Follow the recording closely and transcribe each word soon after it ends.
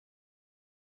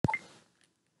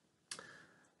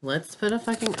Let's put a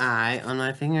fucking eye on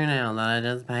my fingernail that I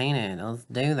just painted. Let's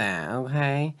do that,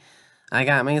 okay? I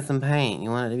got me some paint.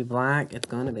 You want it to be black? It's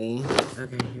gonna be.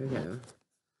 Okay, here we go.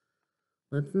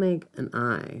 Let's make an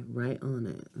eye right on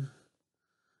it.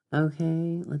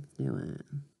 Okay, let's do it.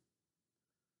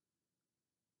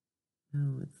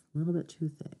 Oh, it's a little bit too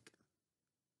thick.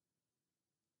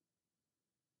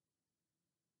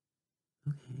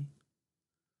 Okay.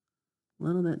 A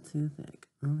little bit too thick.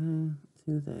 Okay.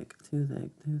 Too thick, too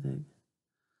thick, too thick.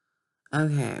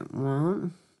 Okay, well,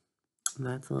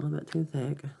 that's a little bit too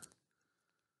thick.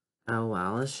 Oh,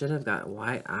 well, it should have got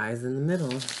white eyes in the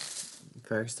middle.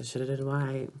 First, I should have did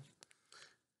white.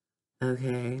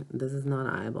 Okay, this is not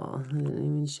an eyeball. I didn't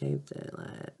even shape it.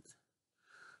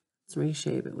 Let's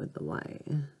reshape it with the white.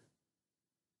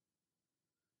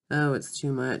 Oh, it's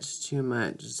too much, too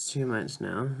much, it's too much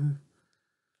now.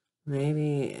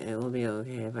 Maybe it will be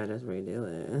okay if I just redo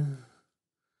it.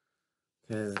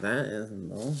 Because that is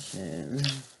bullshit.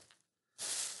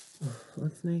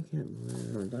 Let's make it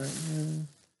blue, dark blue,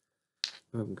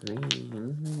 or green.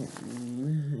 Let's make it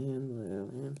green and blue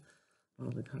and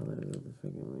all the colors of the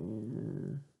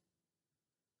freaking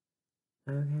okay, I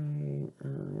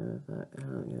don't give a fuck. I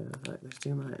don't give a fuck. There's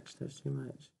too much. There's too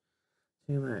much.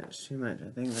 Too much. Too much. I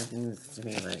think that needs to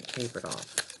be like tapered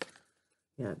off.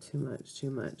 Yeah, too much. Too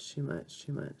much. Too much.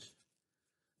 Too much.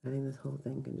 I think this whole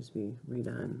thing can just be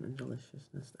redone and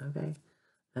deliciousness. Okay.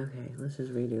 Okay, let's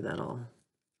just redo that all.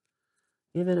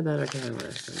 Give it a better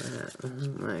canvas than that. Oh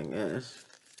my gosh.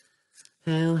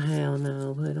 Hell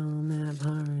no. Put on that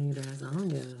party dress. I don't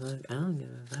give a fuck. I don't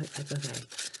give a fuck. It's okay.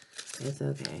 It's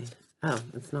okay. Oh,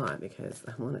 it's not because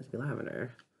I want it to be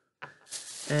lavender.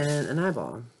 And an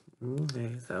eyeball.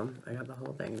 Okay, so I got the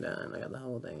whole thing done. I got the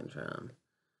whole thing in trim.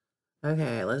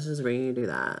 Okay, let's just redo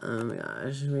that. Oh my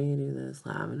gosh, redo this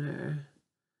lavender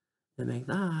and make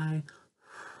the eye.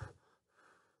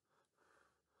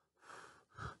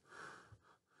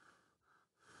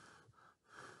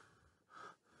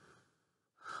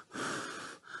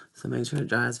 So make sure it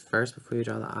dries first before you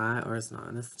draw the eye, or it's not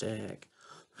gonna stick.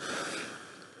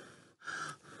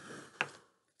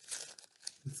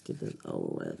 Let's get this over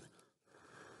with.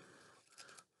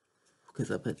 Because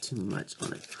I put too much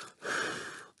on it.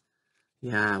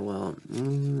 Yeah, well,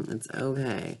 it's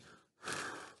okay.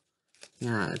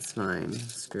 Yeah, it's fine.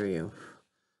 Screw you.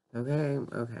 Okay,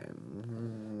 okay.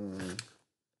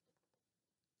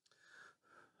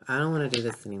 I don't want to do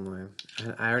this anymore.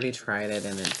 I already tried it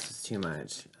and it's just too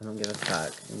much. I don't give a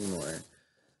fuck anymore.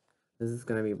 This is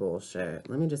gonna be bullshit.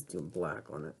 Let me just do black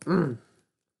on it.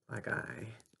 Black eye.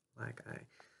 Black eye.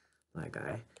 Black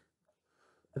eye.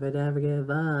 If I never give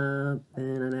up,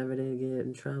 then I never did get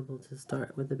in trouble to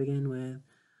start with to begin with.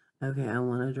 Okay, I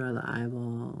want to draw the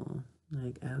eyeball.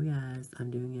 Like, oh yes,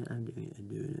 I'm doing it, I'm doing it, I'm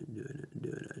doing it, doing it,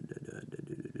 doing it,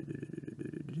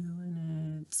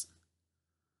 doing it.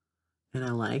 And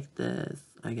I like this,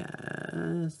 I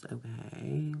guess.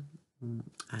 Okay.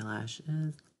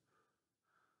 Eyelashes.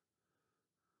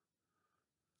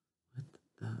 What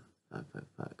the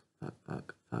fuck.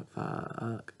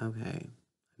 Okay. I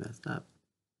messed up.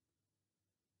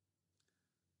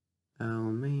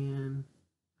 Oh man.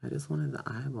 I just wanted the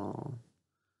eyeball.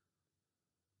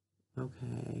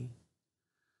 Okay.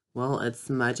 Well, it's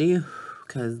smudgy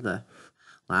because the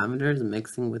lavender is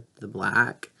mixing with the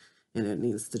black and it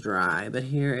needs to dry. But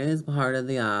here is part of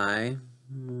the eye.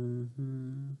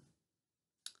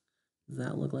 Does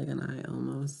that look like an eye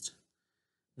almost?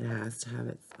 It has to have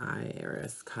its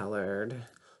iris colored.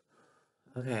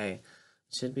 Okay.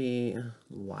 It should be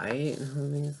white,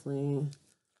 obviously.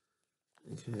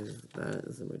 Because that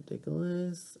is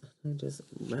ridiculous. I just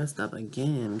messed up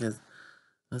again because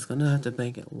I was going to have to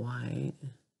make it white.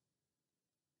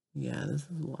 Yeah, this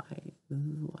is white. This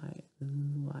is white. This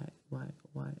is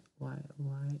white.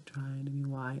 Trying to be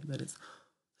white, but it's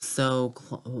so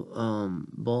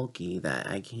bulky that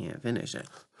I can't finish it.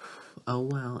 Oh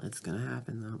well, it's gonna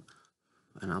happen though.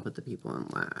 And I'll put the people on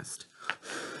last.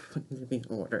 It needs to be in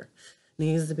order.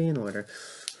 Needs to be in order.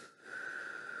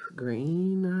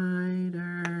 Green eyed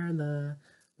the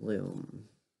blue.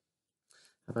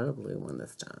 How about a blue one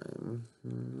this time?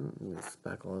 A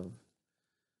speckle of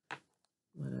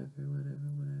whatever.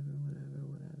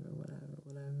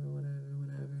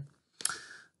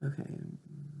 Okay.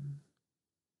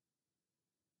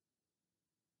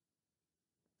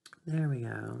 There we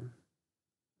go.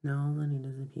 Now all I need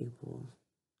is a pupil.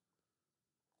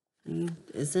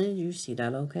 Isn't you see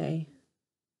that okay?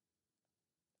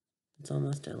 It's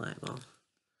almost a light bulb.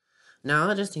 Now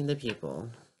I just need the pupil.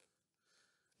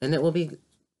 And it will be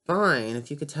fine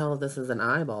if you could tell if this is an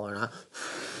eyeball or not.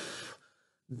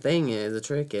 thing is, the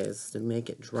trick is to make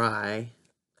it dry.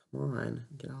 Come on,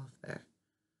 get off there.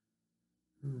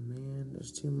 Oh man,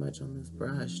 there's too much on this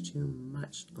brush. Too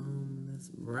much on this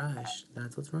brush.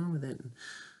 That's what's wrong with it.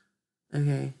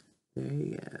 Okay, there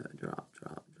you go. Drop,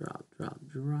 drop, drop, drop,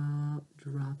 drop,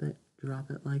 drop it.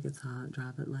 Drop it like it's hot.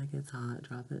 Drop it like it's hot.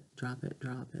 Drop it, drop it,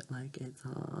 drop it like it's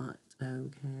hot.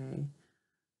 Okay.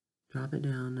 Drop it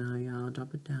down now, y'all.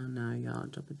 Drop it down now, y'all.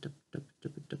 Drop it, drop it, drop it,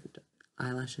 drop it, drop it, drop it.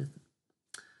 Eyelashes.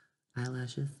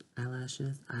 Eyelashes,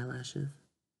 eyelashes, eyelashes.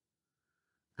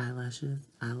 Eyelashes,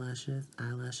 eyelashes,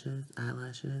 eyelashes,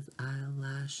 eyelashes,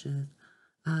 eyelashes,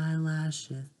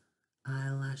 eyelashes,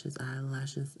 eyelashes,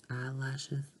 eyelashes,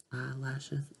 eyelashes,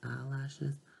 eyelashes,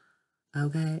 eyelashes.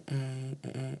 Okay.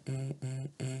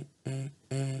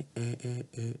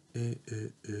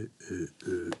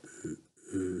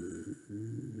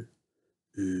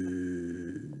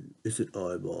 It's an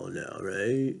eyeball now,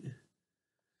 right?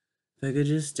 If I could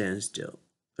just stand still.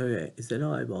 Okay, it's an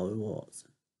eyeball or what?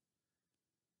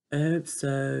 I hope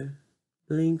so.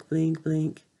 Blink, blink,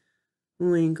 blink.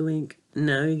 Wink, wink.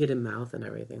 Now you get a mouth and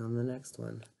everything on the next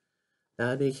one.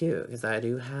 That'd be cute, because I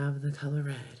do have the color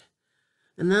red.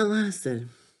 And that lasted.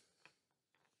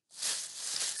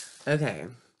 Okay.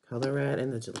 Color red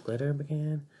and the glitter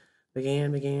began.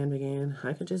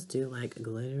 I could just do like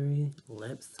glittery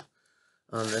lips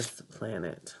on this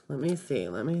planet. Let me see.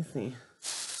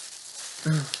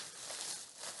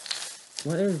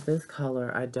 What is this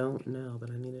color? I don't know, but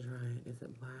I need to try it. Is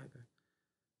it black?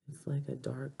 It's like a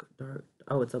dark.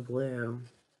 Oh, it's a blue.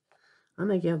 I'll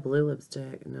make you a blue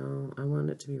lipstick. No, I want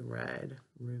it to be red.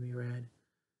 Ruby red.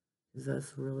 Because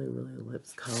that's really, really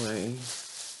lips coloring.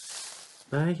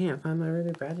 But I can't find my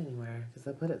ruby red anywhere because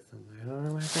I put it somewhere. I don't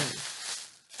know where I put it.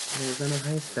 There's been a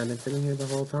heist done. It's sitting here the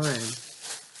whole time.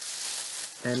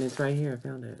 And it's right here. I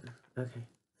found it. Okay,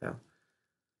 so.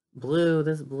 Blue.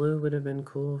 This blue would have been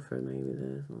cool for maybe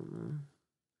this. I don't know.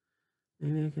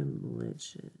 Maybe I can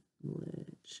bleach it.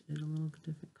 Bleach it a little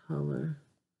different color.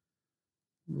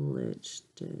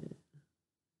 Bleached it.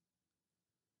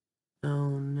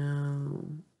 Oh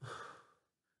no.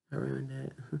 I ruined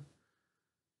it.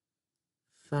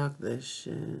 Fuck this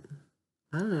shit.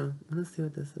 I don't know. Let's see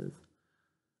what this is.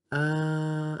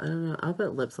 I don't know. I'll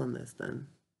put lips on this then.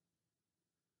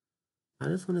 I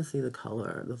just want to see the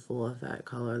color, the full effect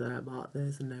color that I bought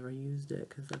this and never used it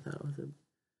because I thought it was a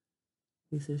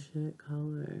piece of shit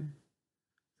color.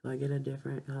 So I get a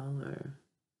different color.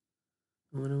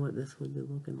 I wonder what this would be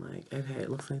looking like. Okay,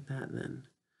 it looks like that then.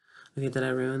 Okay, did I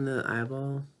ruin the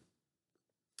eyeball?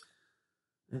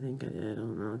 I think I did. I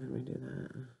don't know. Can we do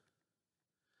that?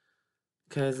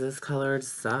 Because this color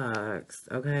sucks.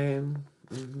 Okay.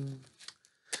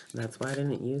 That's why I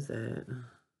didn't use it.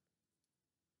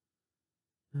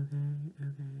 Okay.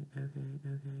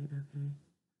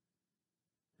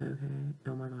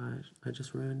 Oh my gosh. I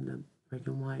just ruined the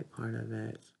freaking white part of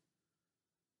it.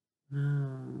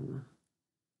 No.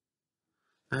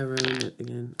 I ruined it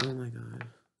again. Oh my god.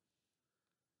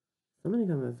 Somebody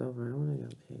come over. I want to go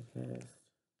pee pissed.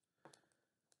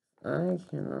 I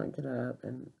cannot get up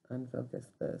and unfocus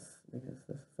this because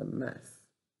this is a mess.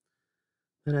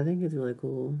 But I think it's really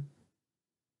cool.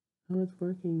 Oh, it's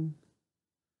working.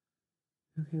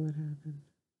 Okay, what happened?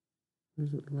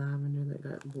 There's lavender that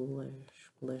got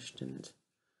blished in it.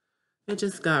 It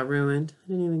just got ruined. I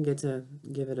didn't even get to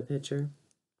give it a picture.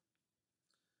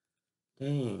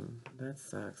 Dang, that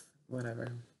sucks.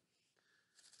 Whatever.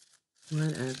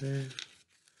 Whatever.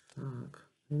 Fuck.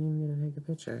 I didn't even get to take a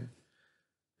picture.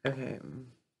 Okay.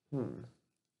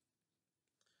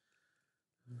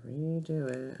 Redo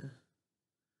it.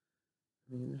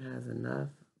 I mean, it has enough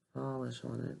polish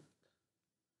on it.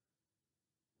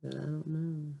 But I don't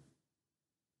know.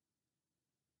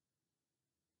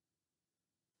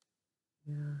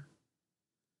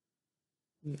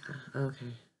 Yeah,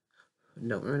 okay.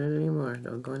 Don't run it anymore.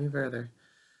 Don't go any further.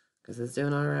 Because it's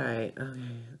doing alright.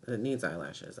 Okay. It needs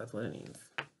eyelashes. That's what it needs.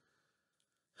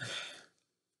 Okay.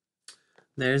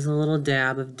 There's a little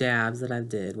dab of dabs that I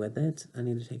did with it. I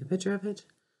need to take a picture of it.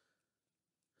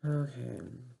 Okay.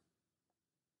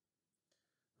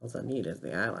 All I need is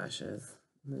the eyelashes.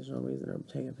 There's no reason to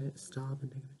take a stop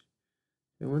and take a picture.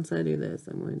 And once I do this,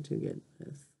 I'm going to get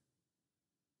this.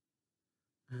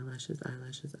 Eyelashes,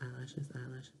 eyelashes, eyelashes,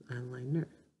 eyelashes, eyeliner.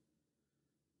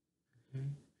 Okay.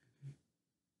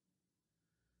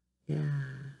 Yeah.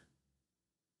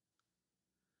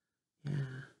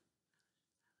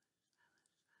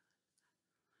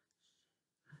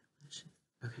 Eyelashes.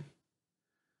 Okay.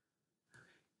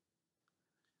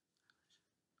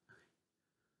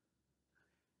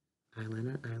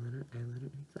 Eyeliner.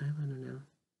 It's eyeliner now.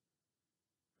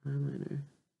 Eyeliner.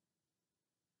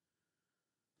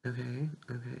 Okay,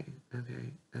 okay,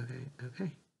 okay, okay,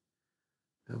 okay.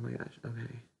 Oh my gosh,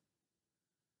 okay.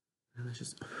 Now let's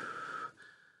just...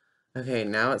 Okay,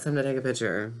 now it's time to take a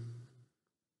picture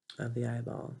of the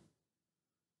eyeball.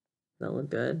 Does that look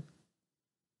good?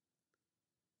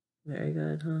 Very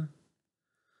good, huh?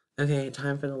 Okay,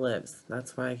 time for the lips.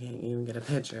 That's why I can't even get a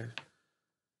picture.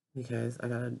 Because I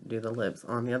gotta do the lips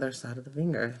on the other side of the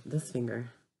finger. This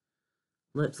finger.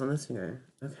 Lips on this finger.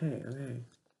 Okay, okay.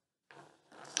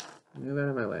 Move out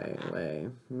of my way.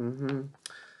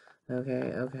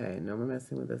 Okay, okay. No more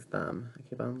messing with this thumb. I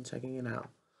keep on checking it out.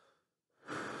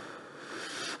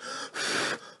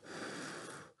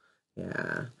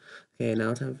 Yeah. Okay,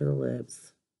 now time for the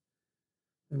lips.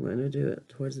 I'm going to do it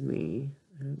towards me.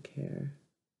 I don't care.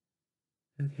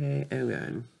 Okay. Oh,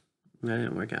 good. That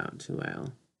didn't work out too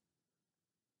well.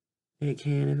 It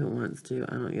can if it wants to.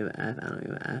 I don't give a F. I don't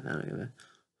give a F. I don't give a...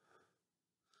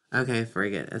 Okay,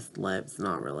 forget it. It's lips.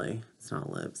 Not really. It's not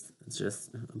lips. It's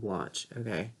just a blotch.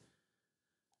 Okay.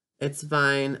 It's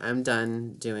fine. I'm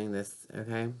done doing this.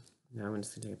 Okay. Now I'm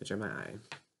just going to take a picture of my eye.